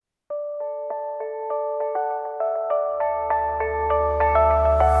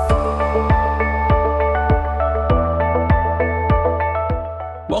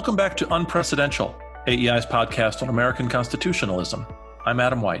Welcome back to Unprecedential, AEI's podcast on American constitutionalism. I'm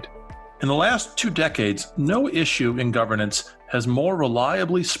Adam White. In the last 2 decades, no issue in governance has more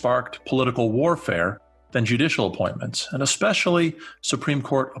reliably sparked political warfare than judicial appointments, and especially Supreme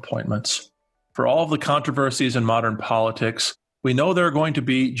Court appointments. For all of the controversies in modern politics, we know there are going to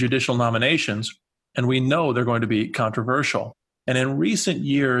be judicial nominations, and we know they're going to be controversial. And in recent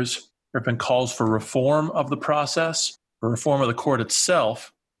years, there have been calls for reform of the process, for reform of the court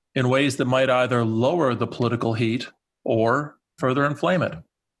itself, in ways that might either lower the political heat or further inflame it.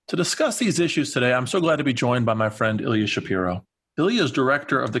 To discuss these issues today, I'm so glad to be joined by my friend Ilya Shapiro. Ilya is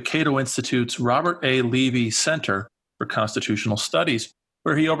director of the Cato Institute's Robert A. Levy Center for Constitutional Studies,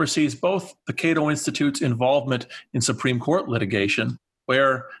 where he oversees both the Cato Institute's involvement in Supreme Court litigation,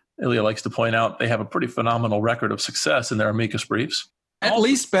 where Ilya likes to point out they have a pretty phenomenal record of success in their amicus briefs. At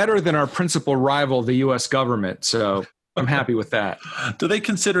least better than our principal rival, the U.S. government. So I'm happy with that. Do they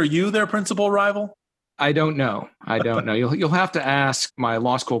consider you their principal rival? I don't know. You'll have to ask my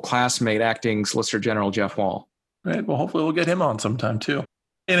law school classmate, acting Solicitor General Jeff Wall. Right. Well, hopefully we'll get him on sometime too.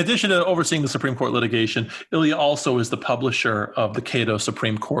 In addition to overseeing the Supreme Court litigation, Ilya also is the publisher of the Cato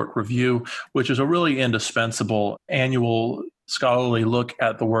Supreme Court Review, which is a really indispensable annual scholarly look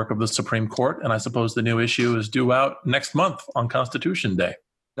at the work of the Supreme Court. And I suppose the new issue is due out next month on Constitution Day.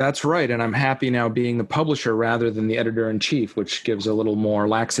 That's right. And I'm happy now being the publisher rather than the editor-in-chief, which gives a little more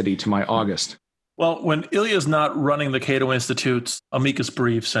laxity to my August. Well, when Ilya is not running the Cato Institute's amicus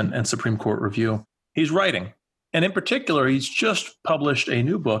briefs and Supreme Court Review, he's writing. And in particular, he's just published a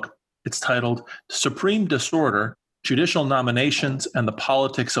new book. It's titled Supreme Disorder, Judicial Nominations and the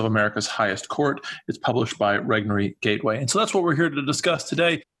Politics of America's Highest Court. It's published by Regnery Gateway. And so that's what we're here to discuss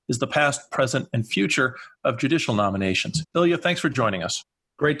today, is the past, present, and future of judicial nominations. Ilya, thanks for joining us.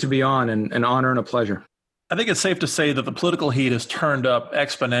 Great to be on, and an honor and a pleasure. I think it's safe to say that the political heat has turned up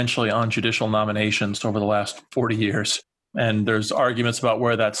exponentially on judicial nominations over the last 40 years. And there's arguments about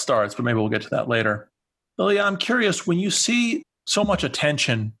where that starts, but maybe we'll get to that later. Ilya, I'm curious, when you see so much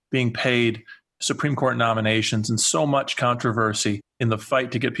attention being paid to Supreme Court nominations and so much controversy in the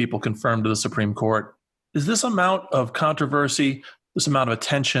fight to get people confirmed to the Supreme Court, is this amount of controversy, this amount of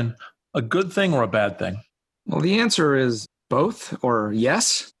attention, a good thing or a bad thing? Well, the answer is both, or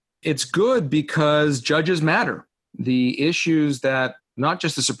yes. It's good because judges matter. The issues that not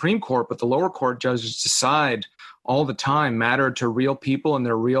just the Supreme Court, but the lower court judges decide all the time matter to real people in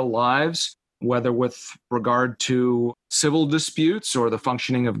their real lives, whether with regard to civil disputes or the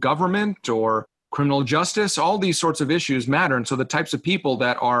functioning of government or criminal justice. All these sorts of issues matter. And so the types of people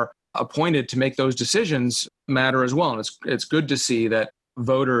that are appointed to make those decisions matter as well. And it's good to see that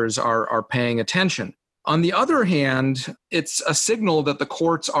voters are paying attention. On the other hand, it's a signal that the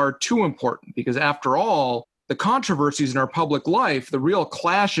courts are too important because, after all, the controversies in our public life, the real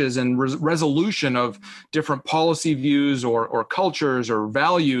clashes and resolution of different policy views or cultures or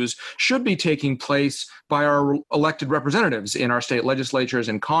values should be taking place by our elected representatives in our state legislatures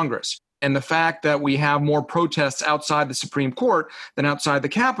and Congress. And the fact that we have more protests outside the Supreme Court than outside the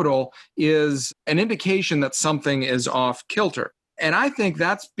Capitol is an indication that something is off kilter. And I think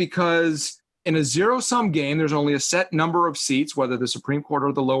that's because in a zero-sum game, there's only a set number of seats, whether the Supreme Court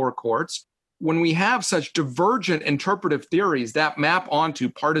or the lower courts. When we have such divergent interpretive theories that map onto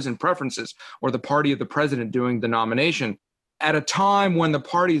partisan preferences or the party of the president doing the nomination, at a time when the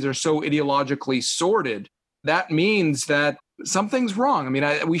parties are so ideologically sorted, that means that something's wrong. I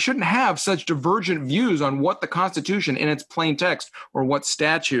mean, we shouldn't have such divergent views on what the Constitution in its plain text or what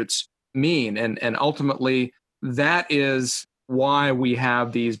statutes mean. And ultimately, that is why we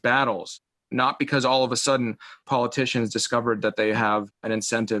have these battles. Not because all of a sudden politicians discovered that they have an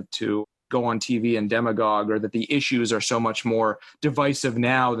incentive to go on TV and demagogue, or that the issues are so much more divisive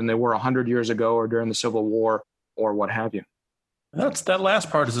now than they were 100 years ago or during the Civil War or what have you. That last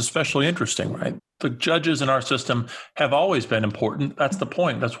part is especially interesting, right? The judges in our system have always been important. That's the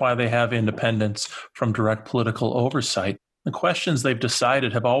point. That's why they have independence from direct political oversight. The questions they've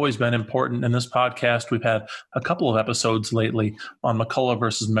decided have always been important. In this podcast, we've had a couple of episodes lately on McCulloch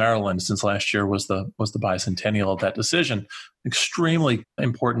versus Maryland, since last year was the bicentennial of that decision. Extremely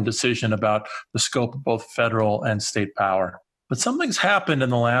important decision about the scope of both federal and state power. But something's happened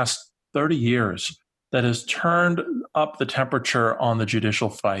in the last 30 years that has turned up the temperature on the judicial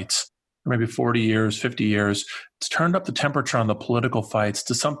fights. Or maybe 40 years, 50 years. It's turned up the temperature on the political fights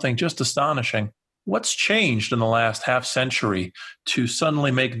to something just astonishing. What's changed in the last half century to suddenly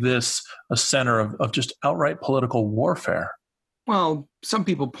make this a center of just outright political warfare? Well, some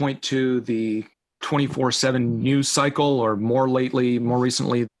people point to the 24/7 news cycle, or more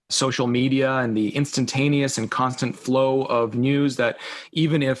recently, social media and the instantaneous and constant flow of news, that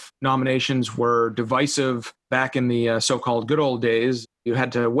even if nominations were divisive back in the so-called good old days, you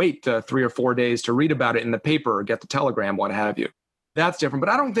had to wait 3 or 4 days to read about it in the paper or get the telegram, what have you. That's different.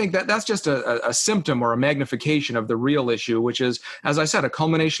 But I don't think that's just a symptom or a magnification of the real issue, which is, as I said, a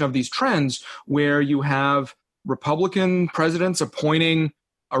culmination of these trends where you have Republican presidents appointing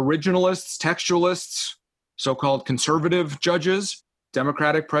originalists, textualists, so-called conservative judges,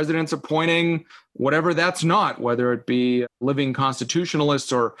 Democratic presidents appointing whatever that's not, whether it be living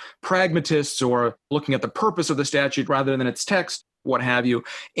constitutionalists or pragmatists or looking at the purpose of the statute rather than its text, what have you.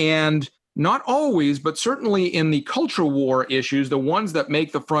 And not always, but certainly in the culture war issues, the ones that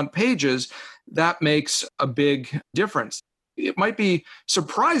make the front pages, that makes a big difference. It might be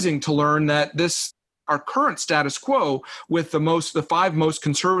surprising to learn that our current status quo, with the 5 most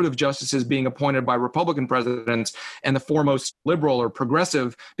conservative justices being appointed by Republican presidents and the 4 most liberal or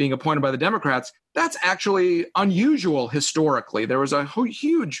progressive being appointed by the Democrats, that's actually unusual historically. There was a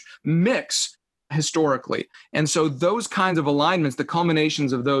huge mix historically. And so those kinds of alignments, the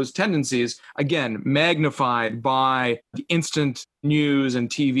culminations of those tendencies, again, magnified by the instant news and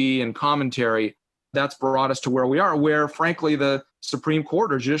TV and commentary, that's brought us to where we are, where frankly the Supreme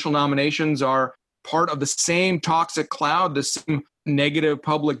Court or judicial nominations are part of the same toxic cloud, the same negative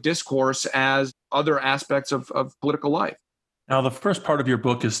public discourse as other aspects of political life. Now, the first part of your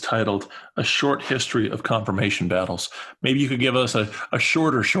book is titled A Short History of Confirmation Battles. Maybe you could give us a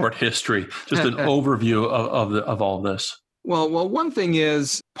short history, just an overview of all this. Well, one thing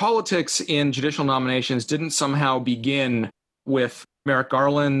is politics in judicial nominations didn't somehow begin with Merrick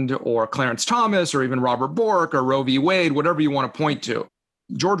Garland or Clarence Thomas or even Robert Bork or Roe v. Wade, whatever you want to point to.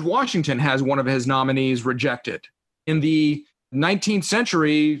 George Washington has one of his nominees rejected. In the 19th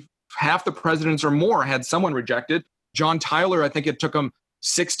century, half the presidents or more had someone rejected. John Tyler, I think it took him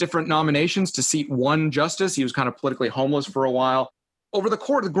 6 different nominations to seat 1 justice. He was kind of politically homeless for a while. Over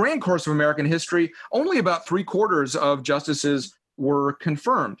the grand course of American history, only about 3/4 of justices were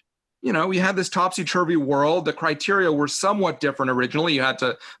confirmed. You know, we had this topsy-turvy world. The criteria were somewhat different originally. You had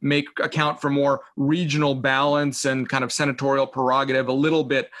to account for more regional balance and kind of senatorial prerogative, a little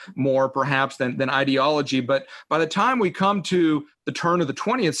bit more perhaps than ideology. But by the time we come to the turn of the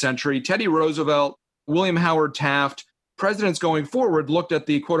 20th century, Teddy Roosevelt, William Howard Taft, presidents going forward looked at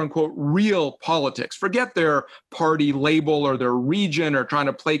the quote-unquote real politics. Forget their party label or their region or trying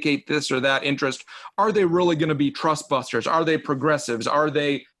to placate this or that interest. Are they really going to be trust busters? Are they progressives? Are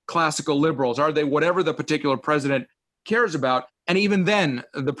they classical liberals? Are they whatever the particular president cares about? And even then,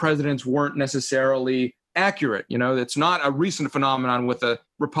 the presidents weren't necessarily accurate. You know, it's not a recent phenomenon with the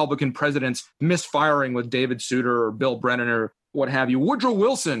Republican presidents misfiring with David Souter or Bill Brennan or what have you. Woodrow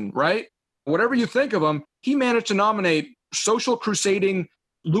Wilson, right? Whatever you think of him, he managed to nominate social crusading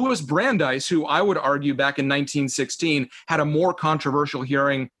Louis Brandeis, who I would argue back in 1916 had a more controversial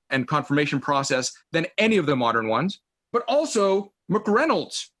hearing and confirmation process than any of the modern ones. But also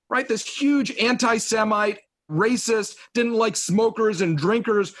McReynolds, right? This huge anti-Semite, racist, didn't like smokers and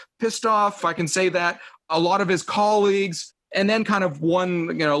drinkers, pissed off, if I can say that, a lot of his colleagues, and then kind of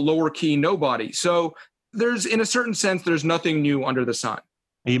one, lower key nobody. So in a certain sense, there's nothing new under the sun.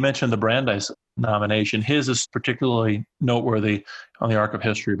 You mentioned the Brandeis nomination. His is particularly noteworthy on the arc of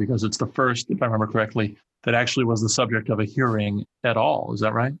history because it's the first, if I remember correctly, that actually was the subject of a hearing at all. Is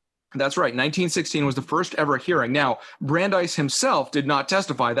that right? That's right. 1916 was the first ever hearing. Now, Brandeis himself did not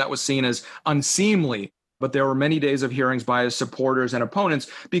testify. That was seen as unseemly. But there were many days of hearings by his supporters and opponents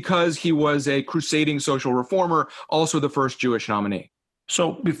because he was a crusading social reformer, also the first Jewish nominee.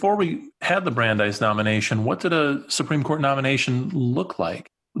 So before we had the Brandeis nomination, what did a Supreme Court nomination look like?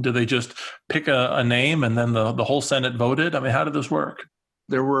 Did they just pick a name and then the whole Senate voted? I mean, how did this work?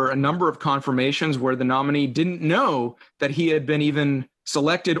 There were a number of confirmations where the nominee didn't know that he had been even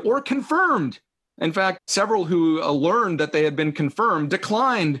selected or confirmed. In fact, several who learned that they had been confirmed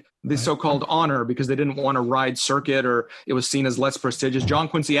declined the so-called honor because they didn't want to ride circuit or it was seen as less prestigious. John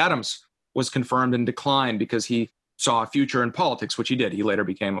Quincy Adams was confirmed and declined because he saw a future in politics, which he did. He later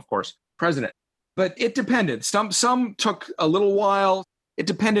became, of course, president. But it depended. Some took a little while. It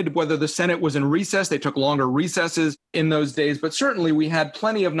depended whether the Senate was in recess. They took longer recesses in those days. But certainly we had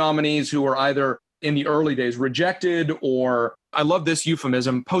plenty of nominees who were either in the early days rejected or, I love this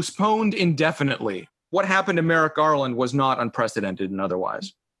euphemism, postponed indefinitely. What happened to Merrick Garland was not unprecedented and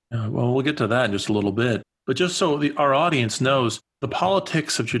otherwise. Well, we'll get to that in just a little bit. But just so our audience knows, the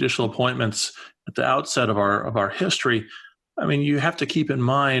politics of judicial appointments at the outset of our history I mean, you have to keep in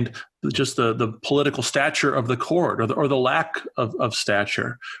mind just the political stature of the court, or the lack of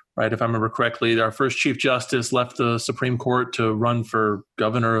stature, right? If I remember correctly, our first Chief Justice left the Supreme Court to run for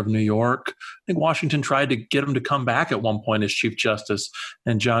governor of New York. I think Washington tried to get him to come back at one point as Chief Justice,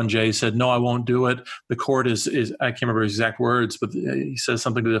 and John Jay said, "No, I won't do it. The court is I can't remember his exact words, but he says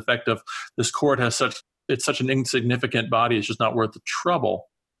something to the effect of, this court it's such an insignificant body, it's just not worth the trouble."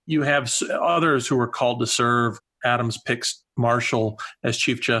 You have others who were called to serve. Adams picks Marshall as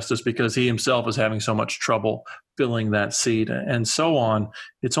Chief Justice because he himself is having so much trouble filling that seat, and so on.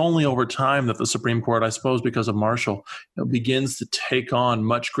 It's only over time that the Supreme Court, I suppose because of Marshall, begins to take on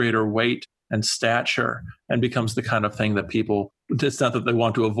much greater weight and stature and becomes the kind of thing that people, it's not that they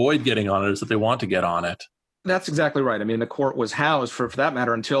want to avoid getting on it, it's that they want to get on it. That's exactly right. I mean, the court was housed, for that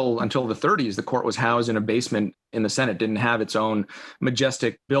matter, until the 30s, the court was housed in a basement in the Senate, didn't have its own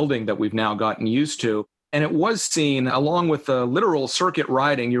majestic building that we've now gotten used to. And it was seen, along with the literal circuit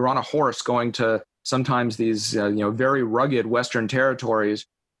riding, you're on a horse going to sometimes these very rugged Western territories,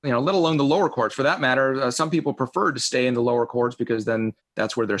 let alone the lower courts. For that matter, some people preferred to stay in the lower courts because then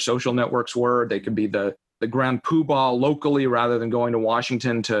that's where their social networks were. They could be the grand poobah locally rather than going to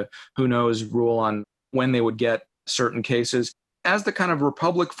Washington to, who knows, rule on when they would get certain cases. As the kind of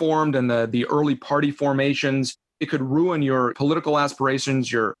republic formed and the early party formations, it could ruin your political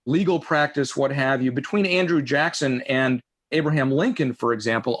aspirations, your legal practice, what have you. Between Andrew Jackson and Abraham Lincoln, for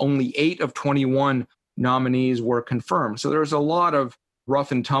example, only 8 of 21 nominees were confirmed. So there's a lot of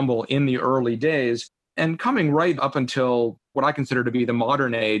rough and tumble in the early days, and coming right up until what I consider to be the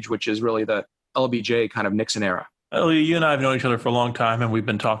modern age, which is really the LBJ kind of Nixon era. Elliot, you and I have known each other for a long time, and we've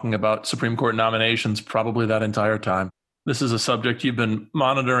been talking about Supreme Court nominations probably that entire time. This is a subject you've been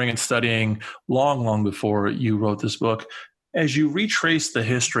monitoring and studying long, long before you wrote this book. As you retrace the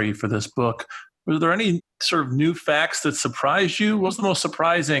history for this book, were there any sort of new facts that surprised you? What was the most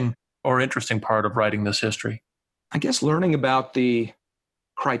surprising or interesting part of writing this history? I guess learning about the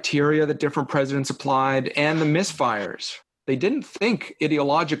criteria that different presidents applied and the misfires. They didn't think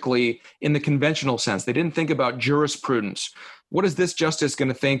ideologically in the conventional sense. They didn't think about jurisprudence. What is this justice going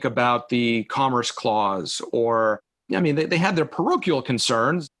to think about the Commerce Clause? Or they had their parochial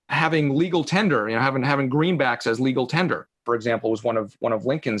concerns. Having legal tender, having greenbacks as legal tender, for example, was one of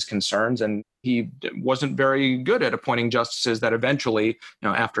Lincoln's concerns, and he wasn't very good at appointing justices that eventually,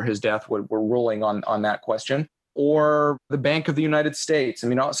 after his death, were ruling on that question. Or the Bank of the United States.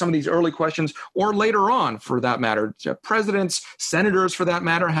 Some of these early questions, or later on, for that matter, presidents, senators, for that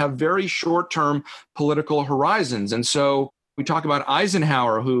matter, have very short-term political horizons, and so we talk about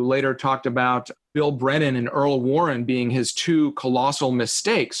Eisenhower, who later talked about Bill Brennan and Earl Warren being his 2 colossal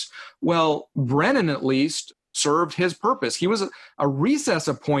mistakes. Well, Brennan, at least, served his purpose. He was a recess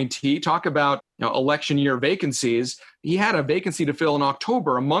appointee. Talk about election year vacancies. He had a vacancy to fill in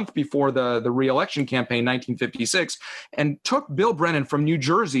October, a month before the re-election campaign, 1956, and took Bill Brennan from New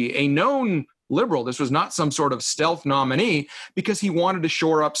Jersey, a known liberal. This was not some sort of stealth nominee, because he wanted to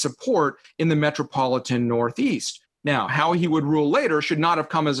shore up support in the metropolitan Northeast. Now, how he would rule later should not have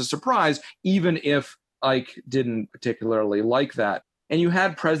come as a surprise, even if Ike didn't particularly like that. And you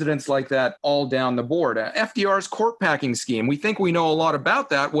had presidents like that all down the board. FDR's court packing scheme, we think we know a lot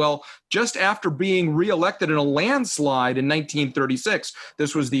about that. Well, just after being reelected in a landslide in 1936,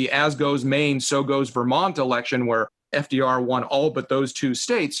 this was the as goes Maine, so goes Vermont election, where FDR won all but those 2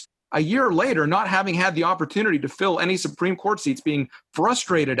 states. A year later, not having had the opportunity to fill any Supreme Court seats, being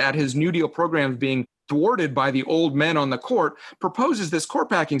frustrated at his New Deal programs being thwarted by the old men on the court, proposes this court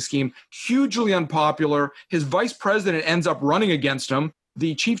packing scheme, hugely unpopular. His vice president ends up running against him.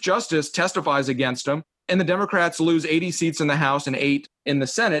 The Chief Justice testifies against him, and the Democrats lose 80 seats in the House and 8 in the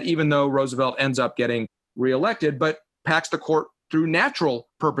Senate, even though Roosevelt ends up getting reelected, but packs the court through natural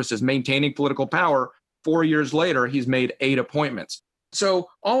purposes, maintaining political power. 4 years later, he's made 8 appointments. So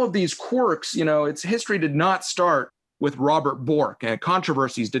all of these quirks, its history did not start with Robert Bork, and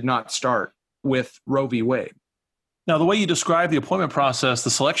controversies did not start with Roe v. Wade. Now, the way you describe the appointment process, the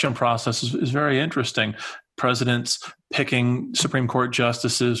selection process is very interesting. Presidents picking Supreme Court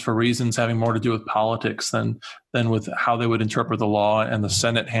justices for reasons having more to do with politics than with how they would interpret the law, and the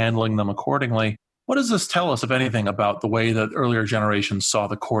Senate handling them accordingly. What does this tell us, if anything, about the way that earlier generations saw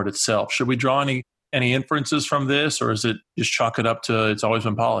the court itself? Should we draw any inferences from this, or is it just chalk it up to it's always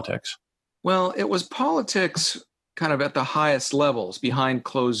been politics? Well, it was politics kind of at the highest levels, behind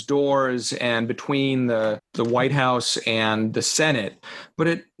closed doors and between the White House and the Senate, but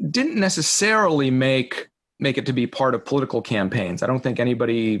it didn't necessarily make it to be part of political campaigns. I don't think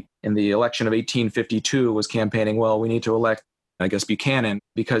anybody in the election of 1852 was campaigning, well, we need to elect I guess, Buchanan,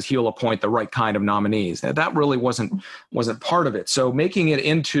 because he'll appoint the right kind of nominees. That really wasn't part of it. So making it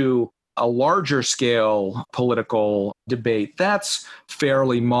into a larger scale political debate, that's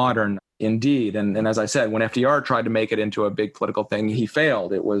fairly modern indeed. And as I said, when FDR tried to make it into a big political thing, he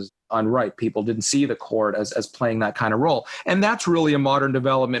failed. It was unripe. People didn't see the court as playing that kind of role. And that's really a modern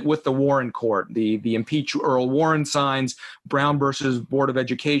development with the Warren Court. The impeach Earl Warren signs, Brown versus Board of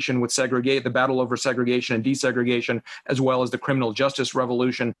Education with the battle over segregation and desegregation, as well as the criminal justice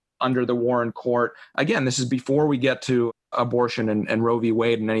revolution under the Warren Court. Again, this is before we get to abortion and Roe v.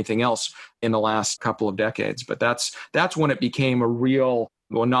 Wade and anything else in the last couple of decades. But that's when it became a real,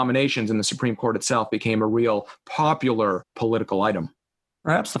 nominations in the Supreme Court itself became a real popular political item.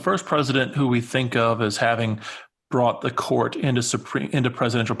 Perhaps the first president who we think of as having brought the court into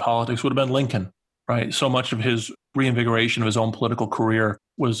presidential politics would have been Lincoln, right? So much of his reinvigoration of his own political career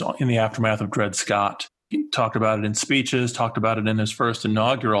was in the aftermath of Dred Scott. He talked about it in speeches, talked about it in his first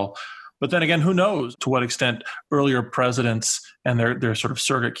inaugural. But then again, who knows to what extent earlier presidents and their sort of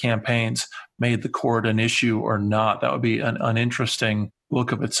surrogate campaigns made the court an issue or not. That would be an interesting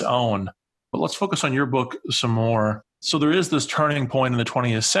look of its own. But let's focus on your book some more. So there is this turning point in the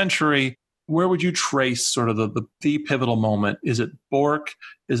 20th century. Where would you trace sort of the pivotal moment? Is it Bork?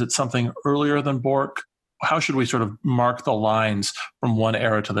 Is it something earlier than Bork? How should we sort of mark the lines from one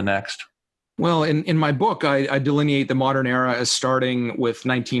era to the next? Well, in my book, I delineate the modern era as starting with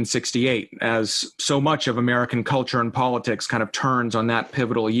 1968, as so much of American culture and politics kind of turns on that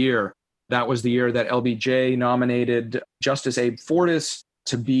pivotal year. That was the year that LBJ nominated Justice Abe Fortas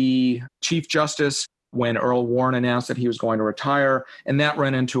to be Chief Justice when Earl Warren announced that he was going to retire. And that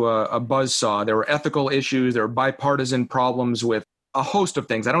ran into a buzzsaw. There were ethical issues. There were bipartisan problems with a host of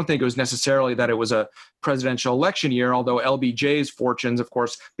things. I don't think it was necessarily that it was a presidential election year, although LBJ's fortunes, of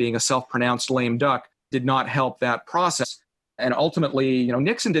course, being a self-pronounced lame duck, did not help that process. And ultimately,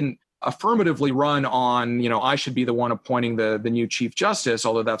 Nixon didn't affirmatively run on, I should be the one appointing the new Chief Justice,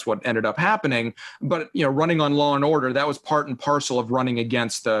 although that's what ended up happening. But, running on law and order, that was part and parcel of running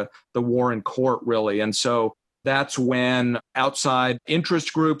against the Warren Court, really. And so that's when outside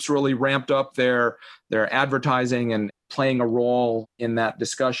interest groups really ramped up their advertising and playing a role in that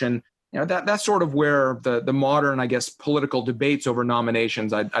discussion. That's sort of where the modern, I guess, political debates over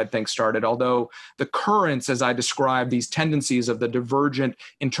nominations, I think, started. Although the currents, as I described, these tendencies of the divergent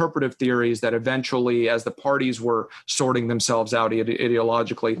interpretive theories that eventually, as the parties were sorting themselves out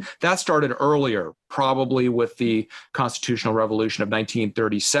ideologically, that started earlier, probably with the Constitutional Revolution of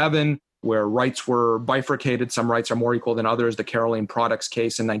 1937, where rights were bifurcated. Some rights are more equal than others, the Caroline Products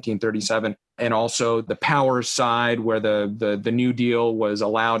case in 1937, and also the powers side, where the New Deal was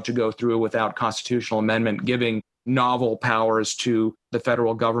allowed to go through without constitutional amendment, giving novel powers to the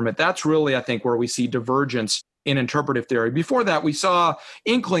federal government. That's really, I think, where we see divergence in interpretive theory. Before that, we saw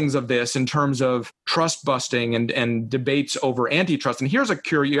inklings of this in terms of trust busting and debates over antitrust. And here's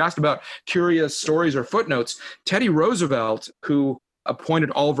you asked about curious stories or footnotes. Teddy Roosevelt, who appointed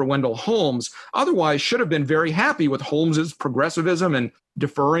Oliver Wendell Holmes, otherwise should have been very happy with Holmes's progressivism and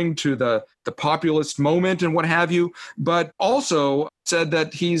deferring to the populist moment and what have you, but also said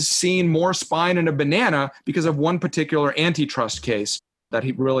that he's seen more spine in a banana because of one particular antitrust case that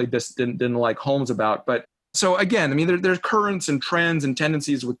he really just didn't like Holmes about. But so again, there's currents and trends and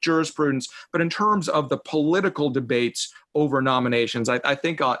tendencies with jurisprudence, but in terms of the political debates over nominations, I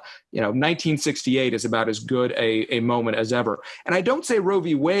think 1968 is about as good a moment as ever. And I don't say Roe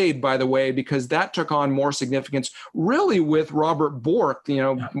v. Wade, by the way, because that took on more significance really with Robert Bork,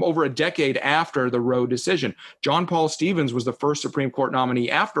 over a decade after the Roe decision. John Paul Stevens was the first Supreme Court nominee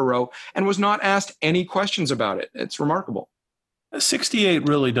after Roe and was not asked any questions about it. It's remarkable. 68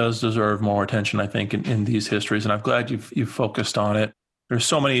 really does deserve more attention, I think, in these histories, and I'm glad you've focused on it. There's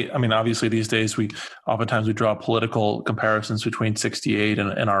so many, obviously these days oftentimes we draw political comparisons between 68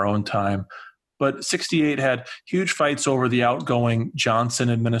 and our own time, but 68 had huge fights over the outgoing Johnson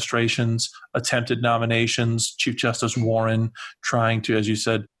administration's attempted nominations, Chief Justice Warren trying to, as you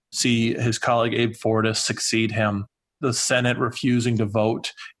said, see his colleague Abe Fortas succeed him, the Senate refusing to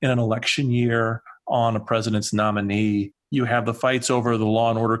vote in an election year on a president's nominee. You have the fights over the law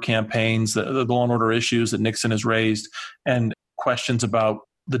and order campaigns, the law and order issues that Nixon has raised, and questions about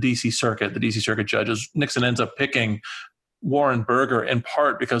the D.C. Circuit, the D.C. Circuit judges. Nixon ends up picking Warren Burger in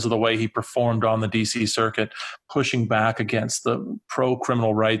part because of the way he performed on the D.C. Circuit, pushing back against the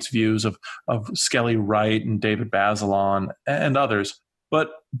pro-criminal rights views of Skelly Wright and David Bazelon and others.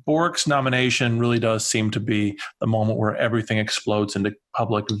 But Bork's nomination really does seem to be the moment where everything explodes into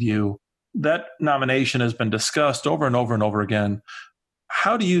public view. That nomination has been discussed over and over and over again.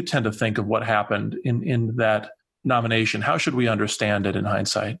 How do you tend to think of what happened in that nomination? How should we understand it in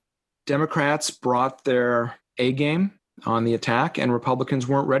hindsight? Democrats brought their A game on the attack, and Republicans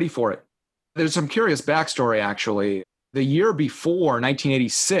weren't ready for it. There's some curious backstory, actually. The year before,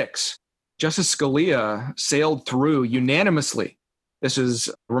 1986, Justice Scalia sailed through unanimously. This is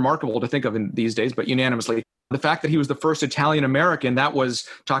remarkable to think of in these days, but unanimously. The fact that he was the first Italian American, that was,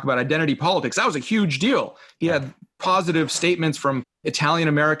 talk about identity politics, that was a huge deal. He had positive statements from Italian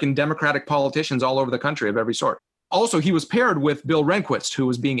American Democratic politicians all over the country of every sort. Also, he was paired with Bill Rehnquist, who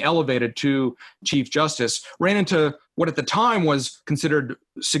was being elevated to Chief Justice, ran into what at the time was considered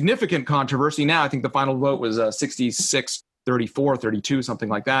significant controversy. Now, I think the final vote was 66-34, 32, something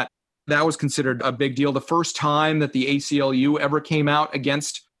like that. That was considered a big deal. The first time that the ACLU ever came out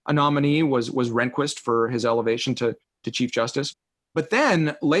against a nominee was Rehnquist for his elevation to Chief Justice. But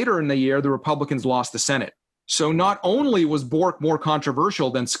then later in the year, the Republicans lost the Senate. So not only was Bork more controversial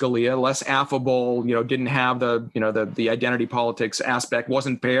than Scalia, less affable, didn't have the identity politics aspect,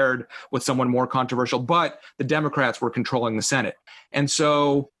 wasn't paired with someone more controversial, but the Democrats were controlling the Senate. And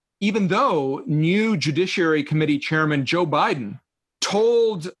so even though new Judiciary Committee Chairman Joe Biden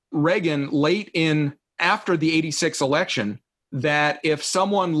told Reagan after the 86 election that if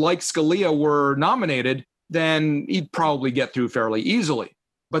someone like Scalia were nominated, then he'd probably get through fairly easily.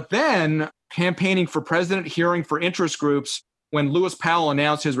 But then campaigning for president, hearing for interest groups, when Lewis Powell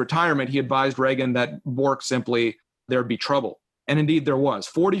announced his retirement, he advised Reagan that Bork there'd be trouble. And indeed there was.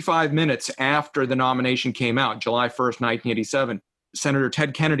 45 minutes after the nomination came out, July 1st, 1987, Senator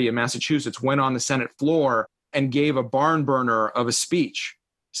Ted Kennedy of Massachusetts went on the Senate floor and gave a barn burner of a speech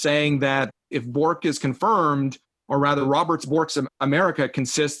saying that if Bork is confirmed, or rather Robert Bork's America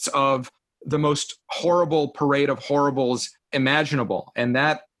consists of the most horrible parade of horribles imaginable, and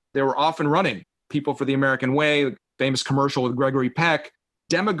that they were often running People for the American Way, famous commercial with Gregory Peck,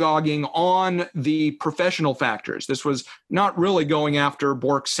 demagoguing on the professional factors. This was not really going after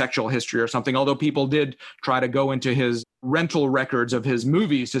Bork's sexual history or something, although people did try to go into his rental records of his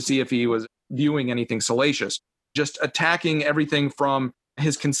movies to see if he was viewing anything salacious. Just attacking everything from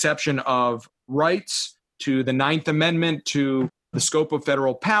his conception of rights to the Ninth Amendment to the scope of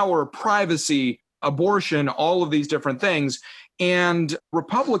federal power, privacy, abortion, all of these different things. And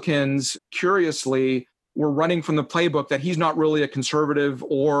Republicans, curiously, were running from the playbook that he's not really a conservative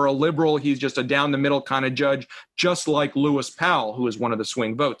or a liberal. He's just a down-the-middle kind of judge, just like Lewis Powell, who was one of the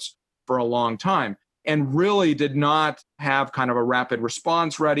swing votes for a long time, and really did not have kind of a rapid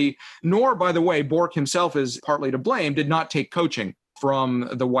response ready. Nor, by the way, Bork himself is partly to blame, did not take coaching from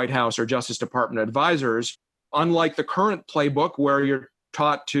the White House or Justice Department advisors, unlike the current playbook where you're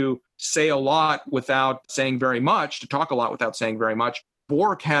taught to say a lot without saying very much, to talk a lot without saying very much.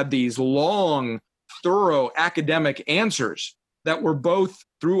 Bork had these long, thorough academic answers that were both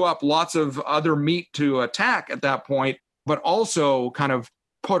threw up lots of other meat to attack at that point, but also kind of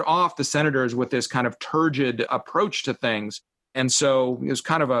put off the senators with this kind of turgid approach to things. And so it was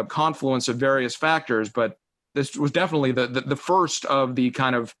kind of a confluence of various factors, but this was definitely the first of the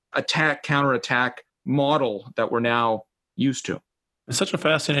kind of attack, counterattack model that we're now used to. It's such a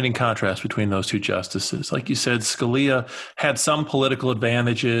fascinating contrast between those two justices. Like you said, Scalia had some political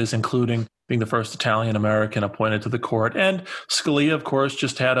advantages, including being the first Italian American appointed to the court. And Scalia, of course,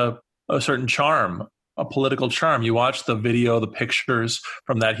 just had a certain charm, a political charm. You watch the video, the pictures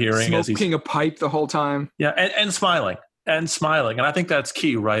from that hearing. Smoking a pipe the whole time. Yeah, and smiling. And I think that's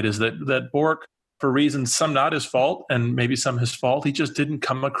key, right, is that Bork, for reasons some not his fault and maybe some his fault, he just didn't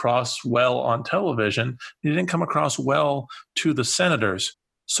come across well on television. He didn't come across well to the senators.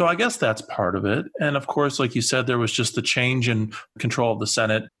 So I guess that's part of it. And of course, like you said, there was just the change in control of the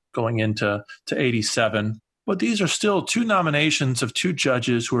Senate going into 87. But these are still two nominations of two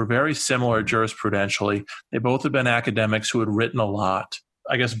judges who are very similar jurisprudentially. They both had been academics who had written a lot.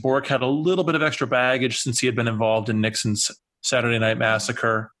 I guess Bork had a little bit of extra baggage since he had been involved in Nixon's Saturday Night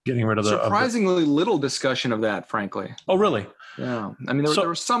Massacre, getting rid of the... Surprisingly little discussion of that, frankly. Oh, really? Yeah. I mean, there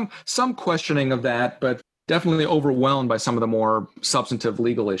was some questioning of that, but definitely overwhelmed by some of the more substantive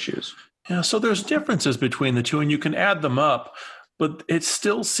legal issues. Yeah, so there's differences between the two, and you can add them up, but it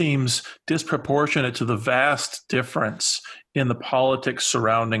still seems disproportionate to the vast difference in the politics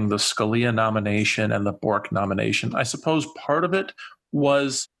surrounding the Scalia nomination and the Bork nomination. I suppose part of it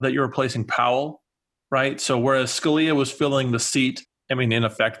was that you're replacing Powell, right? So whereas Scalia was filling the seat, in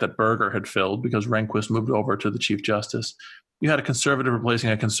effect, that Berger had filled because Rehnquist moved over to the Chief Justice, you had a conservative replacing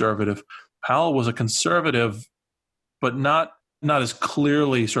a conservative. Powell was a conservative, but not as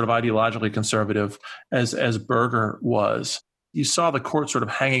clearly sort of ideologically conservative as Berger was. You saw the court sort of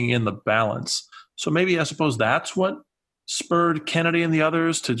hanging in the balance. So maybe I suppose that's what spurred Kennedy and the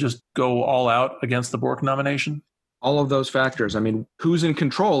others to just go all out against the Bork nomination? All of those factors. I mean, who's in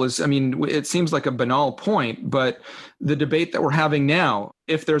control it seems like a banal point, but the debate that we're having now,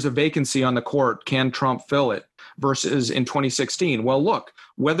 if there's a vacancy on the court, can Trump fill it versus in 2016? Well, look,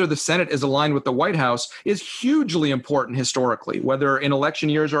 whether the Senate is aligned with the White House is hugely important historically, whether in election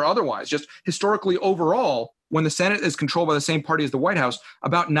years or otherwise. Just historically overall, when the Senate is controlled by the same party as the White House,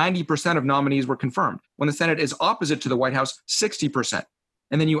 about 90% of nominees were confirmed. When the Senate is opposite to the White House, 60%.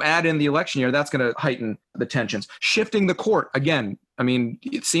 And then you add in the election year, that's going to heighten the tensions. Shifting the court, again,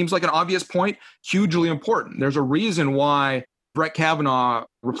 it seems like an obvious point, hugely important. There's a reason why Brett Kavanaugh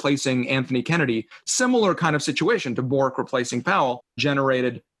replacing Anthony Kennedy, similar kind of situation to Bork replacing Powell,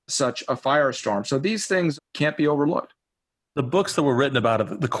 generated such a firestorm. So these things can't be overlooked. The books that were written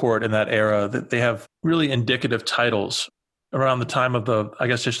about the court in that era, that they have really indicative titles. Around the time of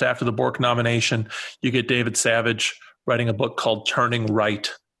just after the Bork nomination, you get David Savage writing a book called Turning Right,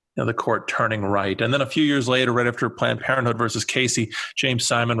 the court turning right. And then a few years later, right after Planned Parenthood versus Casey, James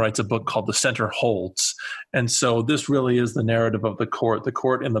Simon writes a book called The Center Holds. And so this really is the narrative of the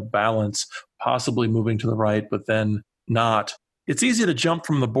court in the balance, possibly moving to the right, but then not. It's easy to jump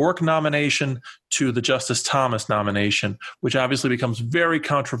from the Bork nomination to the Justice Thomas nomination, which obviously becomes very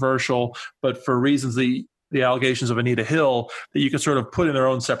controversial, but for reasons the allegations of Anita Hill that you can sort of put in their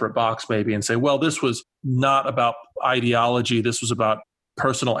own separate box maybe and say, well, this was not about ideology. This was about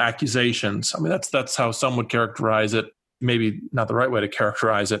personal accusations. That's how some would characterize it. Maybe not the right way to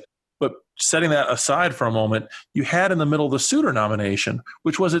characterize it. But setting that aside for a moment, you had in the middle the Souter nomination,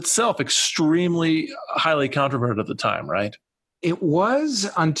 which was itself extremely highly controversial at the time, right? It was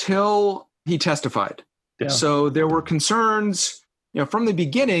until he testified. Yeah. So there were concerns. From the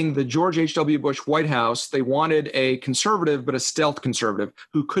beginning, the George H.W. Bush White House, they wanted a conservative, but a stealth conservative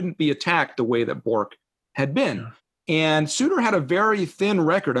who couldn't be attacked the way that Bork had been. Yeah. And Souter had a very thin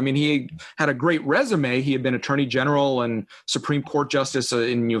record. He had a great resume. He had been Attorney General and Supreme Court Justice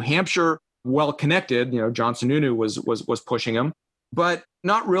in New Hampshire, well connected. John Sununu was pushing him, but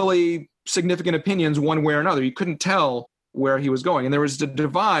not really significant opinions one way or another. You couldn't tell where he was going. And there was a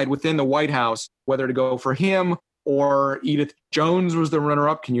divide within the White House whether to go for him or Edith Jones was the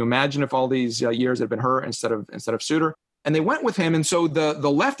runner-up. Can you imagine if all these years had been her instead of Souter? And they went with him, and so the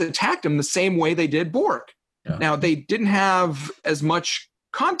left attacked him the same way they did Bork. Yeah. Now, they didn't have as much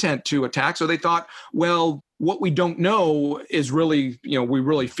content to attack, so they thought, well, what we don't know is really, we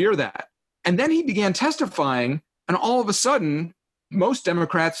really fear that. And then he began testifying, and all of a sudden, most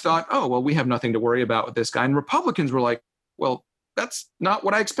Democrats thought, oh, well, we have nothing to worry about with this guy. And Republicans were like, well, that's not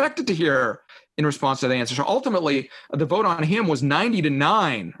what I expected to hear in response to the answer. So ultimately, the vote on him was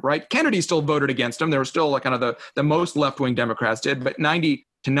 90-9, right? Kennedy still voted against him. There were still kind of the most left-wing Democrats did, but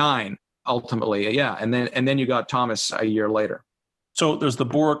 90-9 ultimately, yeah. And then you got Thomas a year later. So there's the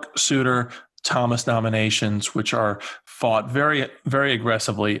Bork, Souter, Thomas nominations, which are fought very, very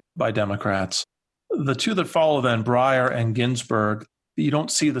aggressively by Democrats. The two that follow then, Breyer and Ginsburg, you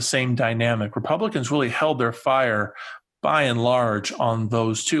don't see the same dynamic. Republicans really held their fire by and large on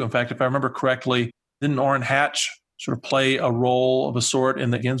those two. In fact, if I remember correctly, didn't Orrin Hatch sort of play a role of a sort in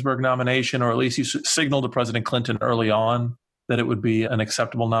the Ginsburg nomination, or at least he signaled to President Clinton early on that it would be an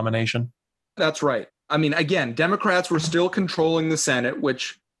acceptable nomination? That's right. Again, Democrats were still controlling the Senate,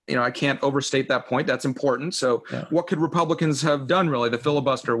 which, I can't overstate that point. That's important. So What could Republicans have done, really? The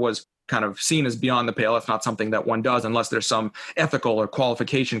filibuster was kind of seen as beyond the pale. It's not something that one does unless there's some ethical or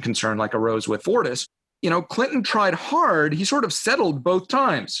qualification concern like arose with Fortas. Clinton tried hard. He sort of settled both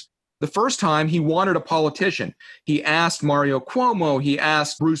times. The first time, he wanted a politician. He asked Mario Cuomo. He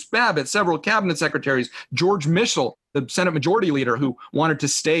asked Bruce Babbitt, several cabinet secretaries, George Mitchell, the Senate Majority Leader, who wanted to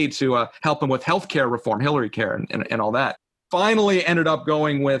stay to help him with health care reform, Hillary care, and all that. Finally ended up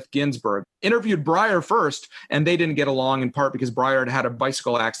going with Ginsburg. Interviewed Breyer first, and they didn't get along in part because Breyer had a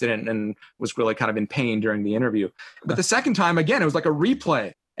bicycle accident and was really kind of in pain during the interview. But the second time, again, it was like a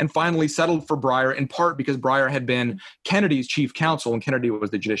replay. And finally settled for Breyer, in part because Breyer had been Kennedy's chief counsel, and Kennedy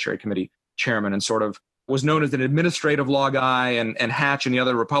was the Judiciary Committee chairman and sort of was known as an administrative law guy, and Hatch and the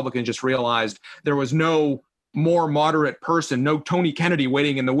other Republicans just realized there was no more moderate person, no Tony Kennedy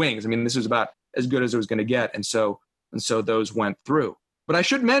waiting in the wings. This was about as good as it was going to get. And so those went through. But I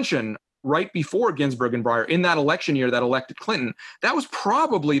should mention, right before Ginsburg and Breyer, in that election year that elected Clinton, that was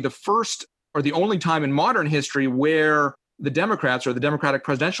probably the first or the only time in modern history where the Democrats or the Democratic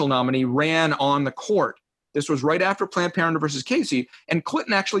presidential nominee ran on the court. This was right after Planned Parenthood versus Casey, and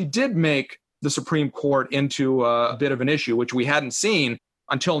Clinton actually did make the Supreme Court into a bit of an issue, which we hadn't seen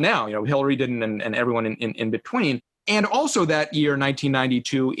until now. Hillary didn't, and everyone in between. And also that year,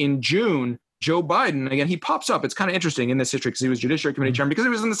 1992, in June, Joe Biden, again, he pops up. It's kind of interesting in this history because he was Judiciary Committee chairman because he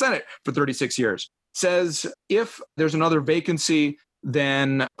was in the Senate for 36 years. Says if there's another vacancy,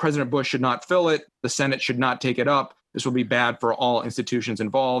 then President Bush should not fill it. The Senate should not take it up. This will be bad for all institutions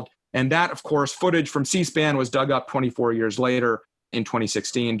involved. And that, of course, footage from C-SPAN was dug up 24 years later in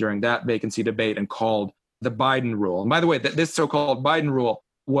 2016 during that vacancy debate and called the Biden rule. And by the way, this so-called Biden rule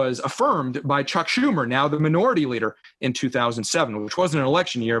was affirmed by Chuck Schumer, now the minority leader, in 2007, which wasn't an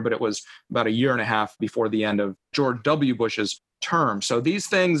election year, but it was about a year and a half before the end of George W. Bush's term. So these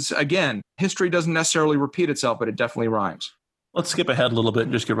things, again, history doesn't necessarily repeat itself, but it definitely rhymes. Let's skip ahead a little bit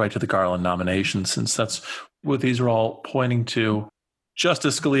and just get right to the Garland nomination, since that's what these are all pointing to.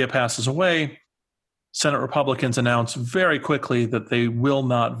 Justice Scalia passes away. Senate Republicans announce very quickly that they will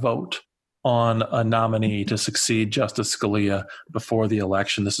not vote on a nominee to succeed Justice Scalia before the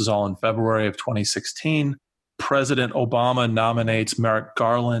election. This is all in February of 2016. President Obama nominates Merrick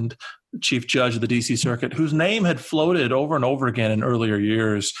Garland, Chief Judge of the D.C. Circuit, whose name had floated over and over again in earlier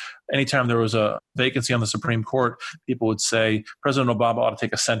years. Anytime there was a vacancy on the Supreme Court, people would say President Obama ought to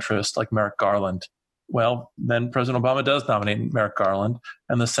take a centrist like Merrick Garland. Well, then President Obama does nominate Merrick Garland,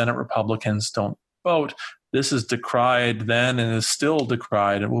 and the Senate Republicans don't vote. This is decried then and is still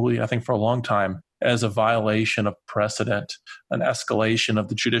decried, and will be, I think, for a long time, as a violation of precedent, an escalation of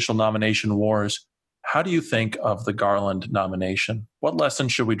the judicial nomination wars. How do you think of the Garland nomination? What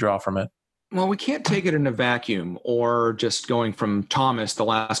lessons should we draw from it? Well, we can't take it in a vacuum or just going from Thomas, the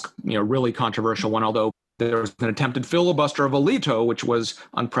last really controversial one, although there was an attempted filibuster of Alito, which was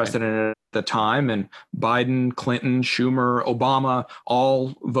unprecedented at the time. And Biden, Clinton, Schumer, Obama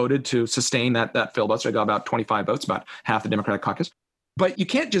all voted to sustain that filibuster. It got about 25 votes, about half the Democratic caucus. But you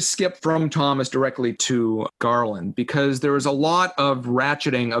can't just skip from Thomas directly to Garland because there is a lot of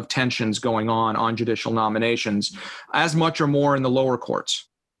ratcheting of tensions going on judicial nominations, as much or more in the lower courts.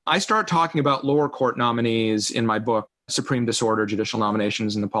 I start talking about lower court nominees in my book, Supreme Disorder, Judicial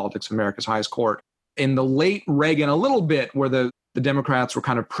Nominations in the Politics of America's Highest Court. In the late Reagan, a little bit where the Democrats were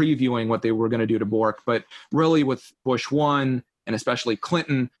kind of previewing what they were going to do to Bork, but really with Bush 1 and especially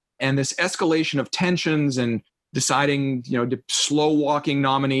Clinton and this escalation of tensions and deciding, slow walking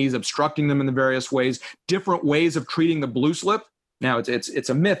nominees, obstructing them in the various ways, different ways of treating the blue slip. Now, it's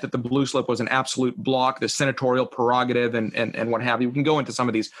a myth that the blue slip was an absolute block, the senatorial prerogative and what have you. We can go into some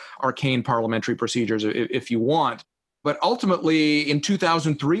of these arcane parliamentary procedures if you want. But ultimately, in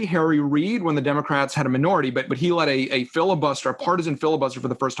 2003, Harry Reid, when the Democrats had a minority, but he led a filibuster, a partisan filibuster for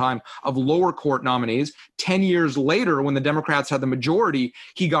the first time of lower court nominees. 10 years later, when the Democrats had the majority,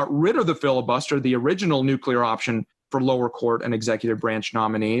 he got rid of the filibuster, the original nuclear option for lower court and executive branch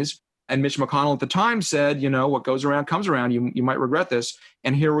nominees. And Mitch McConnell at the time said, what goes around comes around. You might regret this.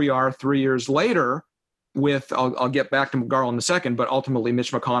 And here we are 3 years later with, I'll get back to Garland in a second, but ultimately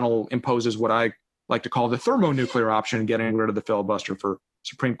Mitch McConnell imposes what I like to call the thermonuclear option, getting rid of the filibuster for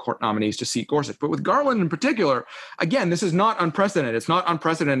Supreme Court nominees to seat Gorsuch. But with Garland in particular, again, this is not unprecedented. It's not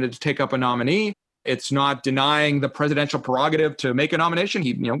unprecedented to take up a nominee. It's not denying the presidential prerogative to make a nomination.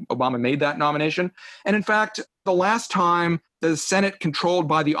 Obama made that nomination. And in fact, the last time the Senate controlled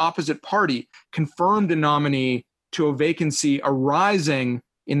by the opposite party confirmed a nominee to a vacancy arising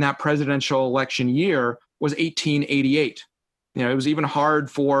in that presidential election year was 1888. It was even hard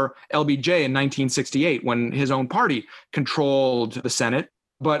for LBJ in 1968 when his own party controlled the Senate.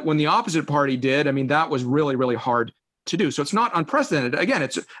 But when the opposite party did, that was really, really hard to do. So it's not unprecedented. Again,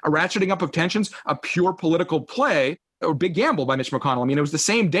 it's a ratcheting up of tensions, a pure political play, or big gamble by Mitch McConnell. It was the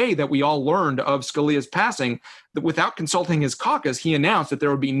same day that we all learned of Scalia's passing that without consulting his caucus, he announced that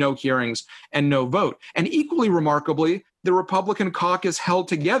there would be no hearings and no vote. And equally remarkably, the Republican caucus held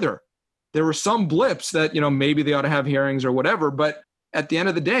together. There were some blips that, maybe they ought to have hearings or whatever, but at the end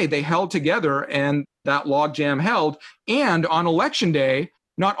of the day, they held together and that logjam held. And on election day,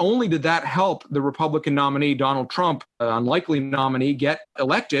 not only did that help the Republican nominee, Donald Trump, an unlikely nominee, get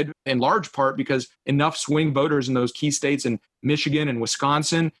elected in large part because enough swing voters in those key states in Michigan and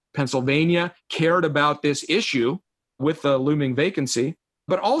Wisconsin, Pennsylvania cared about this issue with the looming vacancy.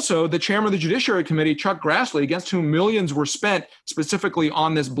 But also the chairman of the Judiciary Committee, Chuck Grassley, against whom millions were spent specifically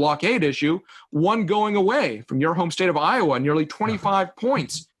on this blockade issue, won going away from your home state of Iowa, nearly 25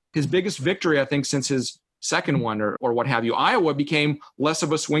 points. His biggest victory, I think, since his second one or what have you. Iowa became less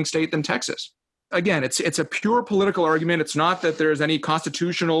of a swing state than Texas. Again, it's a pure political argument. It's not that there's any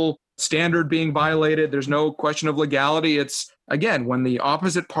constitutional standard being violated. There's no question of legality. It's, again, when the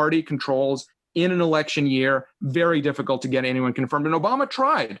opposite party controls in an election year, very difficult to get anyone confirmed. And Obama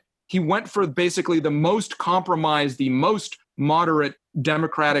tried. He went for basically the most compromised, the most moderate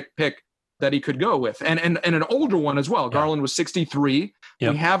Democratic pick that he could go with. And an older one as well. Yeah. Garland was 63.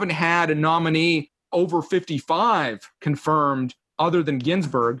 Yep. We haven't had a nominee over 55 confirmed other than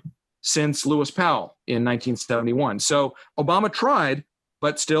Ginsburg since Lewis Powell in 1971. So Obama tried,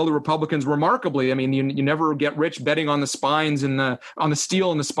 but still the Republicans remarkably, I mean, you never get rich betting on the spines and on the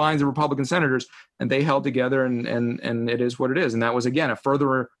steel and the spines of Republican senators, and they held together, and it is what it is. And that was, again, a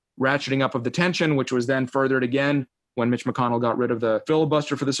further ratcheting up of the tension, which was then furthered again when Mitch McConnell got rid of the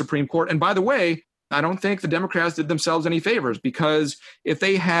filibuster for the Supreme Court. And by the way, I don't think the Democrats did themselves any favors, because if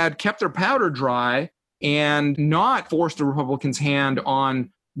they had kept their powder dry and not forced the Republicans' hand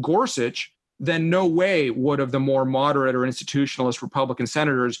on Gorsuch, then no way would have the more moderate or institutionalist Republican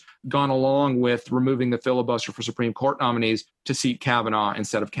senators gone along with removing the filibuster for Supreme Court nominees to seat Kavanaugh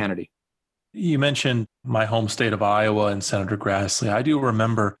instead of Kennedy. You mentioned my home state of Iowa and Senator Grassley. I do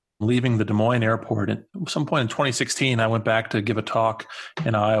remember leaving the Des Moines airport at some point in 2016. I went back to give a talk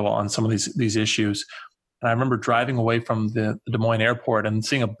in Iowa on some of these issues. And I remember driving away from the Des Moines airport and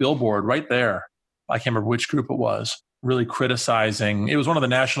seeing a billboard right there. I can't remember which group it was, really criticizing. It was one of the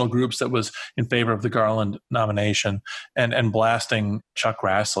national groups that was in favor of the Garland nomination and blasting Chuck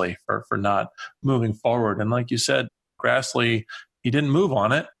Grassley for not moving forward. And like you said, Grassley, he didn't move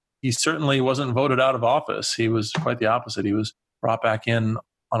on it. He certainly wasn't voted out of office. He was quite the opposite. He was brought back in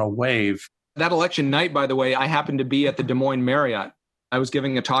on a wave. That election night, by the way, I happened to be at the Des Moines Marriott. I was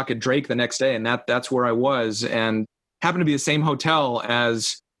giving a talk at Drake the next day, and that's where I was, and happened to be the same hotel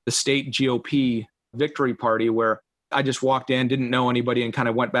as the state GOP victory party, where I just walked in, didn't know anybody, and kind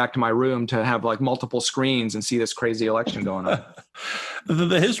of went back to my room to have like multiple screens and see this crazy election going on.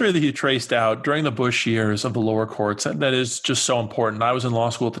 The history that you traced out during the Bush years of the lower courts, that is just so important. I was in law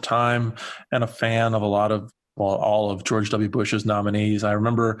school at the time and a fan of all of George W. Bush's nominees. I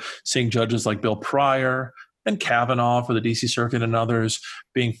remember seeing judges like Bill Pryor and Kavanaugh for the D.C. Circuit and others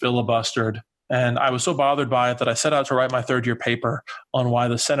being filibustered. And I was so bothered by it that I set out to write my third-year paper on why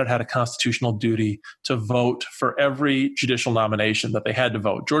the Senate had a constitutional duty to vote for every judicial nomination, that they had to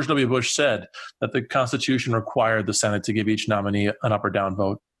vote. George W. Bush said that the Constitution required the Senate to give each nominee an up or down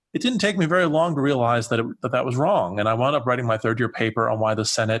vote. It didn't take me very long to realize that that was wrong. And I wound up writing my third-year paper on why the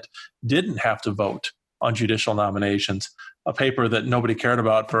Senate didn't have to vote on judicial nominations, a paper that nobody cared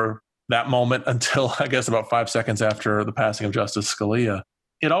about for that moment until, I guess, about 5 seconds after the passing of Justice Scalia.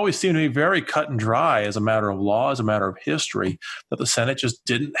 It always seemed to be very cut and dry as a matter of law, as a matter of history, that the Senate just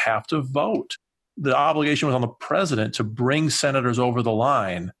didn't have to vote. The obligation was on the president to bring senators over the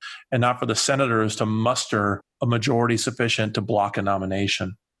line and not for the senators to muster a majority sufficient to block a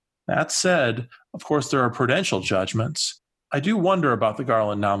nomination. That said, of course, there are prudential judgments. I do wonder about the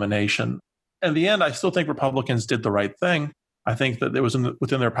Garland nomination. In the end, I still think Republicans did the right thing. I think that it was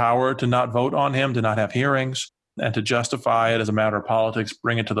within their power to not vote on him, to not have hearings, and to justify it as a matter of politics,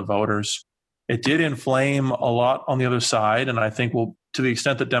 bring it to the voters. It did inflame a lot on the other side, and I think to the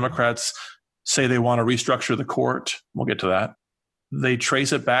extent that Democrats say they want to restructure the court, we'll get to that, they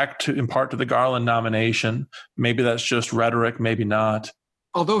trace it back in part to the Garland nomination. Maybe that's just rhetoric, maybe not.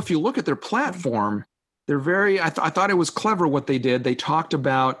 Although if you look at their platform, they're I thought it was clever what they did. They talked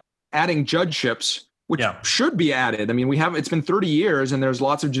about adding judgeships, which should be added. I mean, it's been 30 years and there's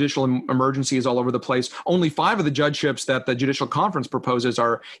lots of judicial emergencies all over the place. Only 5 of the judgeships that the Judicial Conference proposes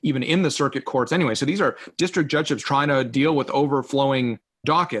are even in the circuit courts anyway. So these are district judgeships trying to deal with overflowing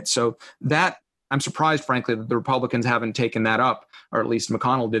dockets. So that, I'm surprised, frankly, that the Republicans haven't taken that up, or at least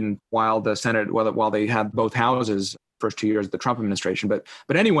McConnell didn't while the Senate, while they had both houses first 2 years of the Trump administration. But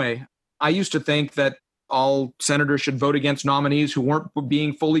anyway, I used to think that all senators should vote against nominees who weren't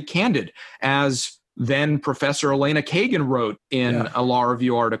being fully candid, as then Professor Elena Kagan wrote in a law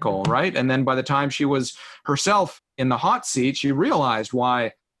review article, right? And then by the time she was herself in the hot seat, she realized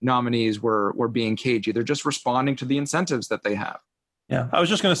why nominees were being cagey. They're just responding to the incentives that they have. Yeah, I was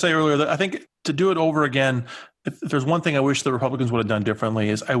just going to say earlier that I think to do it over again, if there's one thing I wish the Republicans would have done differently,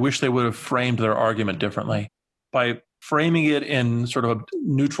 is I wish they would have framed their argument differently by framing it in sort of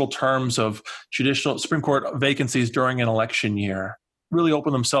neutral terms of Supreme Court vacancies during an election year. Really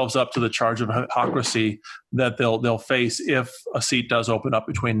open themselves up to the charge of hypocrisy that they'll face if a seat does open up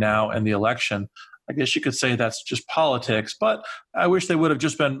between now and the election. I guess you could say that's just politics, but I wish they would have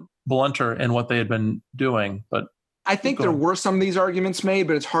just been blunter in what they had been doing. But I think there were some of these arguments made,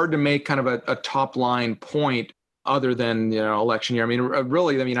 but it's hard to make kind of a top line point other than, election year. I mean,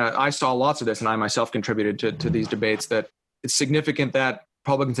 really, I saw lots of this, and I myself contributed to these debates, that it's significant that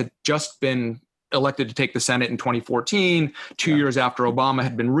Republicans had just been elected to take the Senate in 2014, 2 years after Obama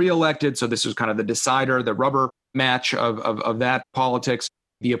had been reelected. So this was kind of the decider, the rubber match of that politics,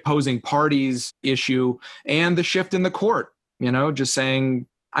 the opposing parties issue, and the shift in the court, just saying,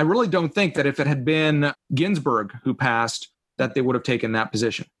 I really don't think that if it had been Ginsburg who passed, that they would have taken that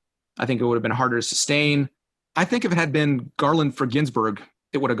position. I think it would have been harder to sustain. I think if it had been Garland for Ginsburg,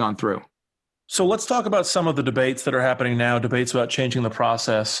 it would have gone through. So let's talk about some of the debates that are happening now, debates about changing the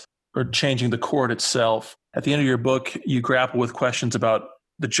process or changing the court itself. At the end of your book, you grapple with questions about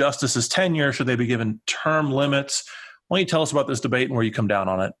the justices' tenure. Should they be given term limits? Why don't you tell us about this debate and where you come down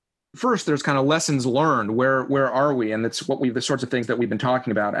on it? First, there's kind of lessons learned. Where are we? And that's the sorts of things that we've been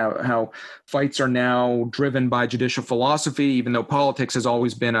talking about, how fights are now driven by judicial philosophy, even though politics has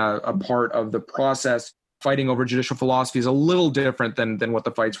always been a part of the process. Fighting over judicial philosophy is a little different than what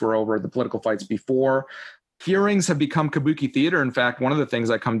the fights were over, the political fights before. Hearings have become kabuki theater. In fact, one of the things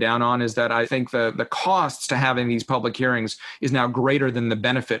I come down on is that I think the costs to having these public hearings is now greater than the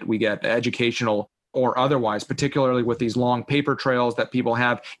benefit we get, educational or otherwise, particularly with these long paper trails that people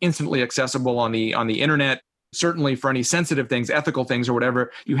have instantly accessible on the internet. Certainly for any sensitive things, ethical things or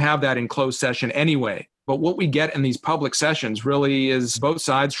whatever, you have that in closed session anyway. But what we get in these public sessions really is both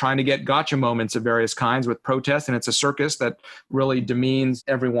sides trying to get gotcha moments of various kinds with protests, and it's a circus that really demeans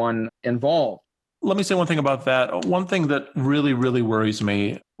everyone involved. Let me say one thing about that. One thing that really, really worries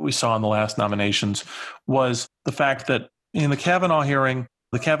me, we saw in the last nominations, was the fact that in the Kavanaugh hearing,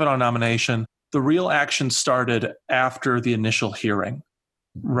 the Kavanaugh nomination, the real action started after the initial hearing,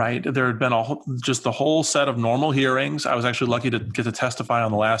 right? There had been just the whole set of normal hearings. I was actually lucky to get to testify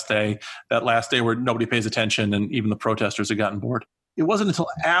on the last day, that last day where nobody pays attention and even the protesters had gotten bored. It wasn't until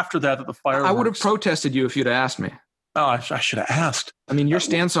after that the fireworks... I would have protested you if you'd asked me. Oh, I should have asked. I mean, your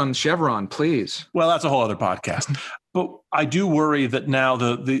stance on Chevron, please. Well, that's a whole other podcast. But I do worry that now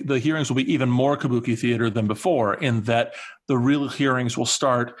the hearings will be even more kabuki theater than before, in that the real hearings will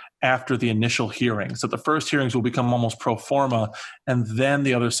start after the initial hearings, that the first hearings will become almost pro forma, and then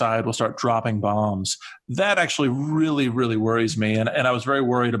the other side will start dropping bombs. That actually really, really worries me. And I was very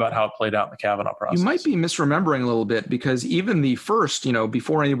worried about how it played out in the Kavanaugh process. You might be misremembering a little bit, because even the first,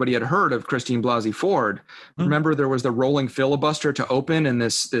 before anybody had heard of Christine Blasey Ford, remember there was the rolling filibuster to open and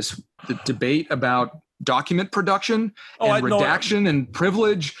the debate about document production and redaction and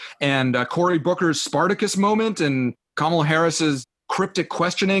privilege and Cory Booker's Spartacus moment and Kamala Harris's cryptic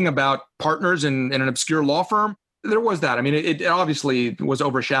questioning about partners in an obscure law firm. There was that. I mean, it obviously was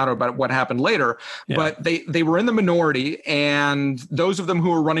overshadowed by what happened later, but they were in the minority, and those of them who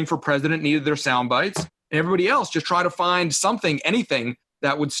were running for president needed their sound bites, and everybody else just tried to find something, anything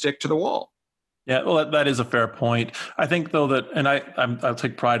that would stick to the wall. Yeah, well, that is a fair point. I think, though, that, and I'll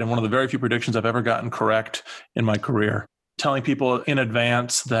take pride in one of the very few predictions I've ever gotten correct in my career, telling people in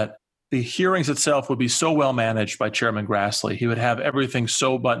advance that the hearings itself would be so well managed by Chairman Grassley. He would have everything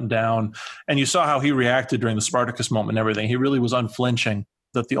so buttoned down. And you saw how he reacted during the Spartacus moment and everything. He really was unflinching,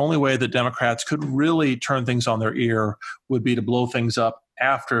 that the only way that Democrats could really turn things on their ear would be to blow things up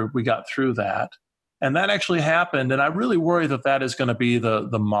after we got through that. And that actually happened. And I really worry that that is going to be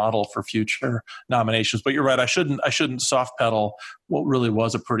the model for future nominations. But you're right. I shouldn't soft pedal what really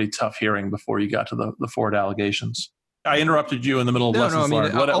was a pretty tough hearing before you got to the Ford allegations. I interrupted you in the middle of lessons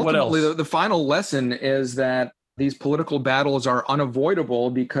learned. What else? The final lesson is that these political battles are unavoidable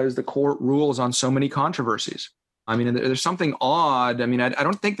because the court rules on so many controversies. I mean, there's something odd. I mean, I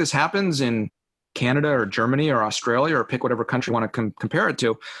don't think this happens in Canada or Germany or Australia, or pick whatever country you want to compare it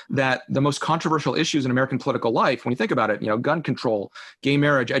to, that the most controversial issues in American political life, when you think about it, gun control, gay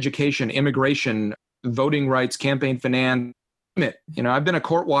marriage, education, immigration, voting rights, campaign finance. I've been a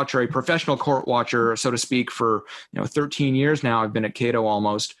court watcher, a professional court watcher, so to speak, for 13 years now. I've been at Cato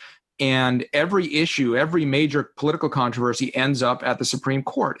almost. And every issue, every major political controversy ends up at the Supreme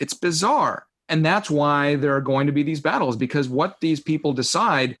Court. It's bizarre. And that's why there are going to be these battles, because what these people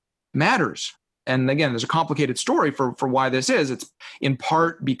decide matters. And again, there's a complicated story for why this is. It's in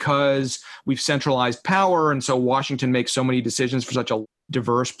part because we've centralized power, and so Washington makes so many decisions for such a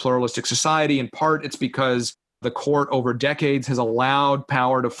diverse, pluralistic society. In part, it's because the court over decades has allowed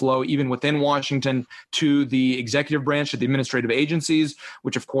power to flow even within Washington to the executive branch, to the administrative agencies,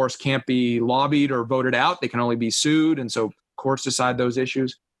 which of course can't be lobbied or voted out. They can only be sued. And so courts decide those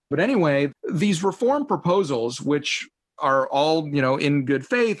issues. But anyway, these reform proposals, which are all, in good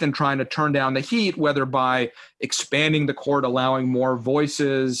faith and trying to turn down the heat, whether by expanding the court, allowing more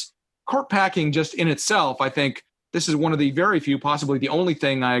voices, court packing just in itself, I think this is one of the very few, possibly the only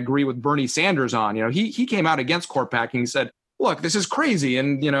thing I agree with Bernie Sanders on. He came out against court packing. He said, look, this is crazy.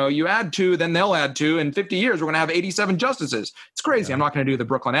 And, you add 2, then they'll add 2. In 50 years, we're going to have 87 justices. It's crazy. Yeah. I'm not going to do the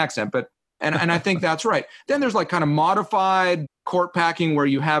Brooklyn accent, but, and I think that's right. Then there's like kind of modified court packing where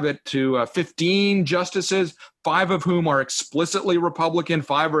you have it to 15 justices, 5 of whom are explicitly Republican,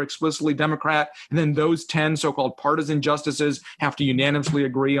 5 are explicitly Democrat. And then those 10 so-called partisan justices have to unanimously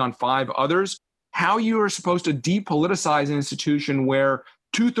agree on 5 others. how you are supposed to depoliticize an institution where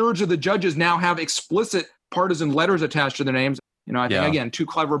 2/3 of the judges now have explicit partisan letters attached to their names. I think, again, too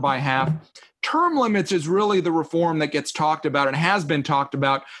clever by half. Term limits is really the reform that gets talked about and has been talked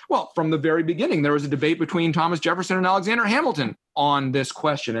about. Well, from the very beginning, there was a debate between Thomas Jefferson and Alexander Hamilton on this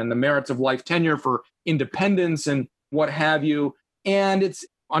question and the merits of life tenure for independence and what have you. And it's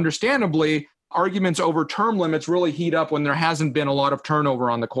understandably, arguments over term limits really heat up when there hasn't been a lot of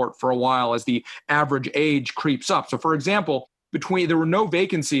turnover on the court for a while as the average age creeps up. So, for example, there were no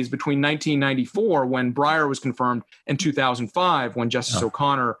vacancies between 1994 when Breyer was confirmed and 2005 when Justice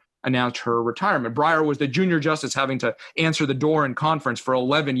O'Connor announced her retirement. Breyer was the junior justice having to answer the door in conference for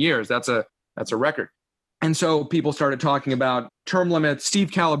 11 years. That's a record. And so people started talking about term limits.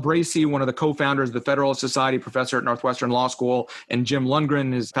 Steve Calabresi, one of the co-founders of the Federalist Society, professor at Northwestern Law School, and Jim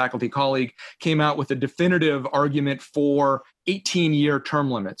Lundgren, his faculty colleague, came out with a definitive argument for 18-year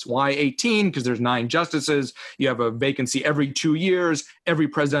term limits. Why 18? Because there's 9 justices. You have a vacancy every 2 years. Every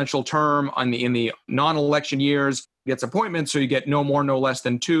presidential term in the non-election years gets appointments, so you get no more, no less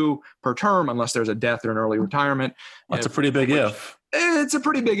than 2 per term, unless there's a death or an early retirement. That's a pretty big if. It's a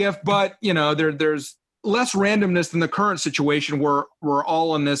pretty big if, but there's less randomness than the current situation where we're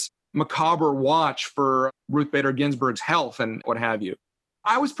all on this macabre watch for Ruth Bader Ginsburg's health and what have you.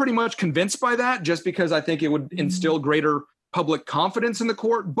 I was pretty much convinced by that just because I think it would instill greater public confidence in the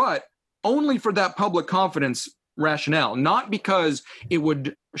court, but only for that public confidence rationale, not because it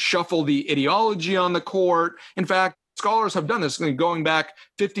would shuffle the ideology on the court. In fact, scholars have done this going back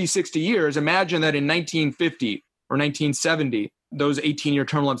 50, 60 years. Imagine that in 1950 or 1970, those 18-year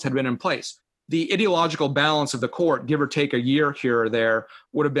term limits had been in place. The ideological balance of the court, give or take a year here or there,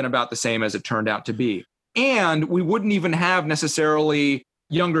 would have been about the same as it turned out to be. And we wouldn't even have necessarily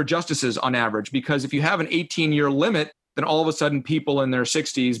younger justices on average, because if you have an 18-year limit, then all of a sudden people in their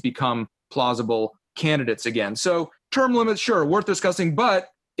 60s become plausible candidates again. So term limits, sure, worth discussing, but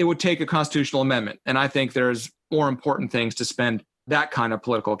it would take a constitutional amendment. And I think there's more important things to spend that kind of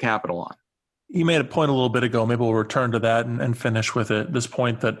political capital on. You made a point a little bit ago, maybe we'll return to that and finish with it, this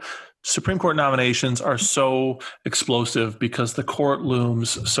point that Supreme Court nominations are so explosive because the court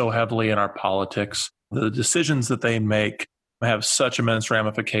looms so heavily in our politics. The decisions that they make have such immense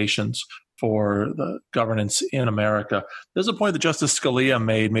ramifications for the governance in America. There's a point that Justice Scalia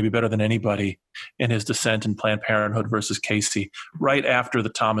made maybe better than anybody in his dissent in Planned Parenthood versus Casey, right after the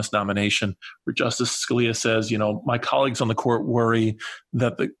Thomas nomination, where Justice Scalia says, my colleagues on the court worry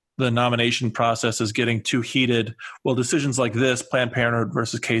that the nomination process is getting too heated. Well, decisions like this, Planned Parenthood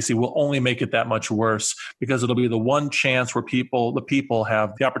versus Casey, will only make it that much worse because it'll be the one chance where the people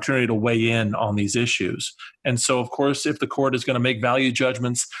have the opportunity to weigh in on these issues. And so, of course, if the court is going to make value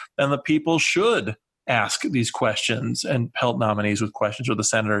judgments, then the people should ask these questions and pelt nominees with questions, or the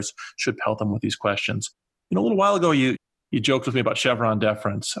senators should pelt them with these questions. A little while ago, you joked with me about Chevron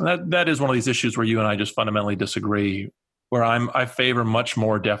deference. And that is one of these issues where you and I just fundamentally disagree, where I favor much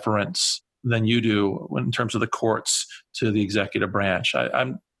more deference than you do in terms of the courts to the executive branch.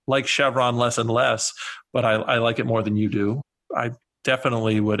 I'm like Chevron less and less, but I like it more than you do. I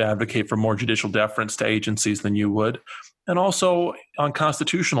definitely would advocate for more judicial deference to agencies than you would. And also on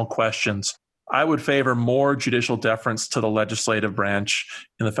constitutional questions, I would favor more judicial deference to the legislative branch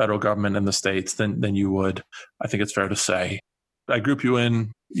in the federal government and the states than you would. I think it's fair to say. I group you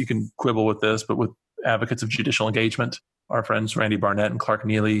in, you can quibble with this, but with advocates of judicial engagement, our friends Randy Barnett and Clark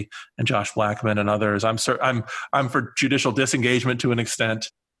Neely and Josh Blackman and others. I'm for judicial disengagement to an extent.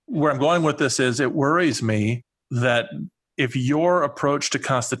 Where I'm going with this is it worries me that if your approach to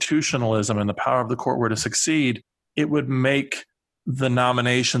constitutionalism and the power of the court were to succeed, it would make the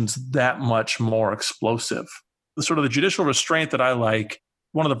nominations that much more explosive. The sort of the judicial restraint that I like,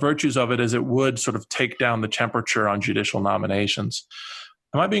 one of the virtues of it is it would sort of take down the temperature on judicial nominations.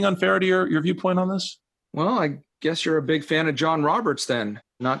 Am I being unfair to your viewpoint on this? Well, I guess you're a big fan of John Roberts then.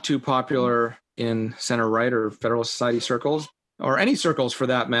 Not too popular in center-right or Federalist Society circles, or any circles for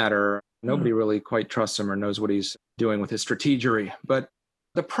that matter. Nobody really quite trusts him or knows what he's doing with his strategery. But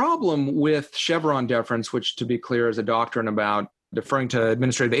the problem with Chevron deference, which to be clear is a doctrine about deferring to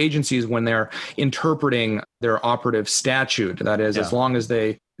administrative agencies when they're interpreting their operative statute, that is, as long as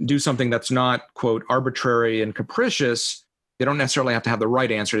they do something that's not, quote, arbitrary and capricious, they don't necessarily have to have the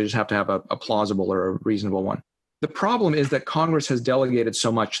right answer. They just have to have a plausible or a reasonable one. The problem is that Congress has delegated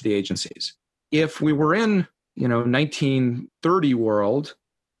so much to the agencies. If we were in, 1930 world,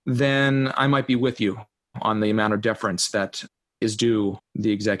 then I might be with you on the amount of deference that is due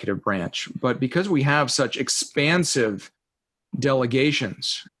the executive branch. But because we have such expansive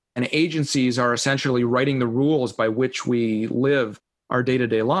delegations and agencies are essentially writing the rules by which we live our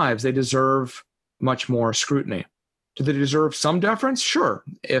day-to-day lives, they deserve much more scrutiny. Do they deserve some deference? Sure.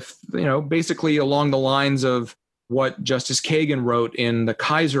 If, basically along the lines of what Justice Kagan wrote in the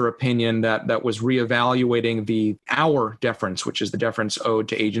Kaiser opinion that was reevaluating our deference, which is the deference owed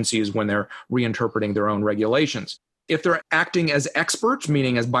to agencies when they're reinterpreting their own regulations. If they're acting as experts,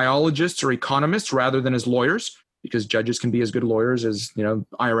 meaning as biologists or economists rather than as lawyers, because judges can be as good lawyers as,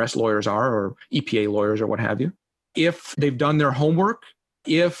 IRS lawyers are, or EPA lawyers or what have you. If they've done their homework,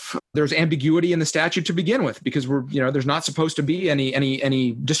 if there's ambiguity in the statute to begin with, because there's not supposed to be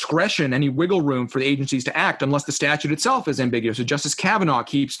any discretion, any wiggle room for the agencies to act unless the statute itself is ambiguous. So Justice Kavanaugh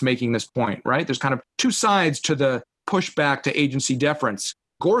keeps making this point, right? There's kind of two sides to the pushback to agency deference.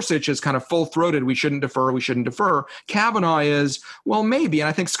 Gorsuch is kind of full-throated, we shouldn't defer. Kavanaugh is, well, maybe, and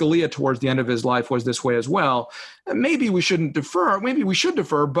I think Scalia towards the end of his life was this way as well. Maybe we shouldn't defer, maybe we should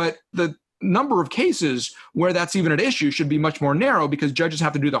defer, but the number of cases where that's even an issue should be much more narrow because judges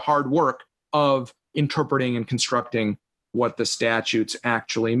have to do the hard work of interpreting and constructing what the statutes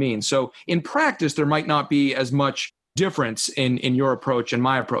actually mean. So in practice, there might not be as much difference in your approach and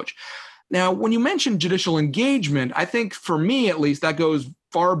my approach. Now, when you mention judicial engagement, I think for me, at least, that goes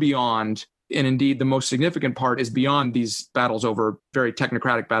far beyond, and indeed the most significant part is beyond these battles over, very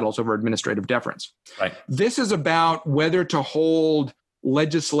technocratic battles over administrative deference. Right. This is about whether to hold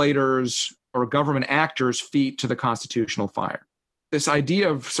legislators or government actors' feet to the constitutional fire. This idea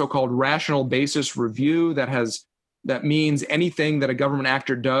of so-called rational basis review that means anything that a government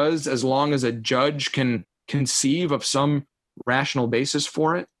actor does, as long as a judge can conceive of some rational basis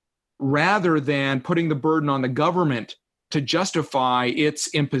for it, rather than putting the burden on the government to justify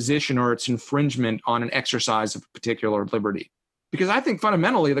its imposition or its infringement on an exercise of a particular liberty. Because I think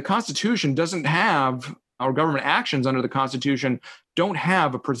fundamentally the Constitution doesn't have, our government actions under the Constitution don't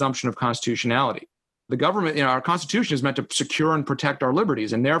have a presumption of constitutionality. The government, our Constitution is meant to secure and protect our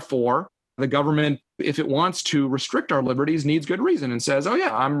liberties, and therefore the government, if it wants to restrict our liberties, needs good reason and says, oh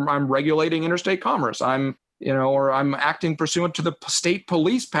yeah, I'm regulating interstate commerce. I'm acting pursuant to the state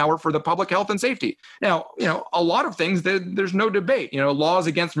police power for the public health and safety. Now, a lot of things there's no debate, laws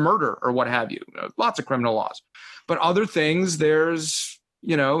against murder or what have you, lots of criminal laws. But other things, there's,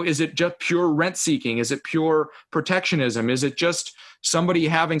 is it just pure rent seeking? Is it pure protectionism? Is it just somebody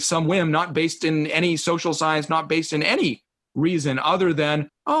having some whim, not based in any social science, not based in any reason other than,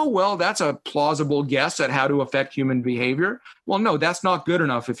 oh, well, that's a plausible guess at how to affect human behavior? Well, no, that's not good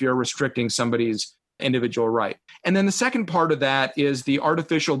enough if you're restricting somebody's individual right. And then the second part of that is the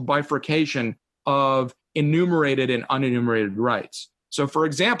artificial bifurcation of enumerated and unenumerated rights. So, for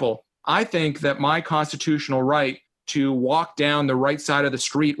example, I think that my constitutional right to walk down the right side of the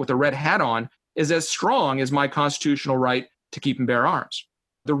street with a red hat on is as strong as my constitutional right to keep and bear arms.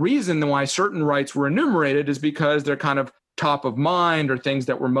 The reason why certain rights were enumerated is because they're kind of top of mind or things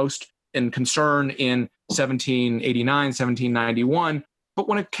that were most in concern in 1789, 1791. But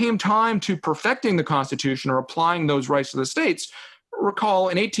when it came time to perfecting the Constitution or applying those rights to the states, recall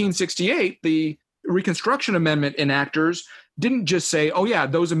in 1868, the Reconstruction Amendment enactors didn't just say, oh yeah,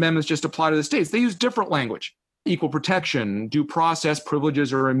 those amendments just apply to the states. They used different language, equal protection, due process,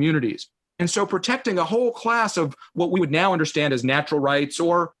 privileges, or immunities. And so protecting a whole class of what we would now understand as natural rights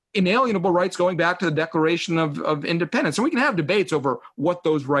or inalienable rights going back to the Declaration of Independence. And we can have debates over what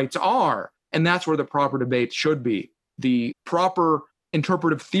those rights are. And that's where the proper debate should be. The proper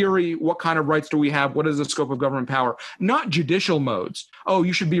interpretive theory, what kind of rights do we have? What is the scope of government power? Not judicial modes. Oh,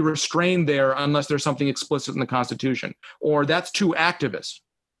 you should be restrained there unless there's something explicit in the Constitution. Or that's too activist.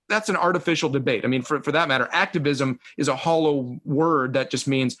 That's an artificial debate. I mean, for that matter, activism is a hollow word that just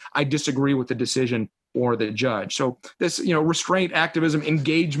means I disagree with the decision or the judge. So this, restraint, activism,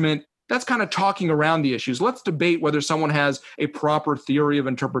 engagement, that's kind of talking around the issues. Let's debate whether someone has a proper theory of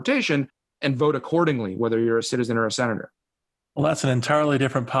interpretation and vote accordingly, whether you're a citizen or a senator. Well, that's an entirely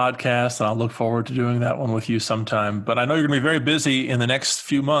different podcast, and I'll look forward to doing that one with you sometime. But I know you're going to be very busy in the next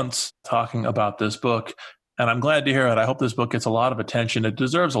few months talking about this book, and I'm glad to hear it. I hope this book gets a lot of attention. It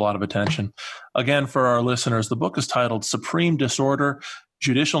deserves a lot of attention. Again, for our listeners, the book is titled Supreme Disorder,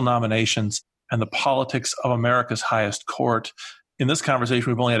 Judicial Nominations, and the Politics of America's Highest Court. In this conversation,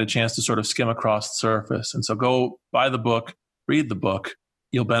 we've only had a chance to sort of skim across the surface. And so go buy the book, read the book.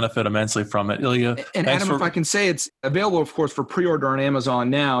 You'll benefit immensely from it. Ilya, and Adam, if I can say, it's available, of course, for pre-order on Amazon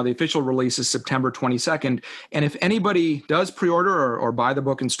now. The official release is September 22nd. And if anybody does pre-order or buy the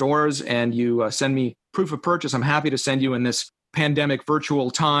book in stores and you send me proof of purchase, I'm happy to send you in this pandemic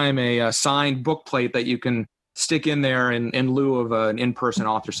virtual time a signed book plate that you can stick in there in lieu of an in-person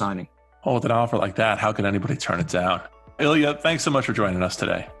author signing. Oh, with an offer like that, how can anybody turn it down? Ilya, thanks so much for joining us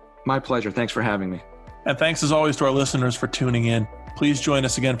today. My pleasure. Thanks for having me. And thanks as always to our listeners for tuning in. Please join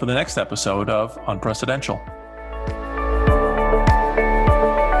us again for the next episode of Unprecedential.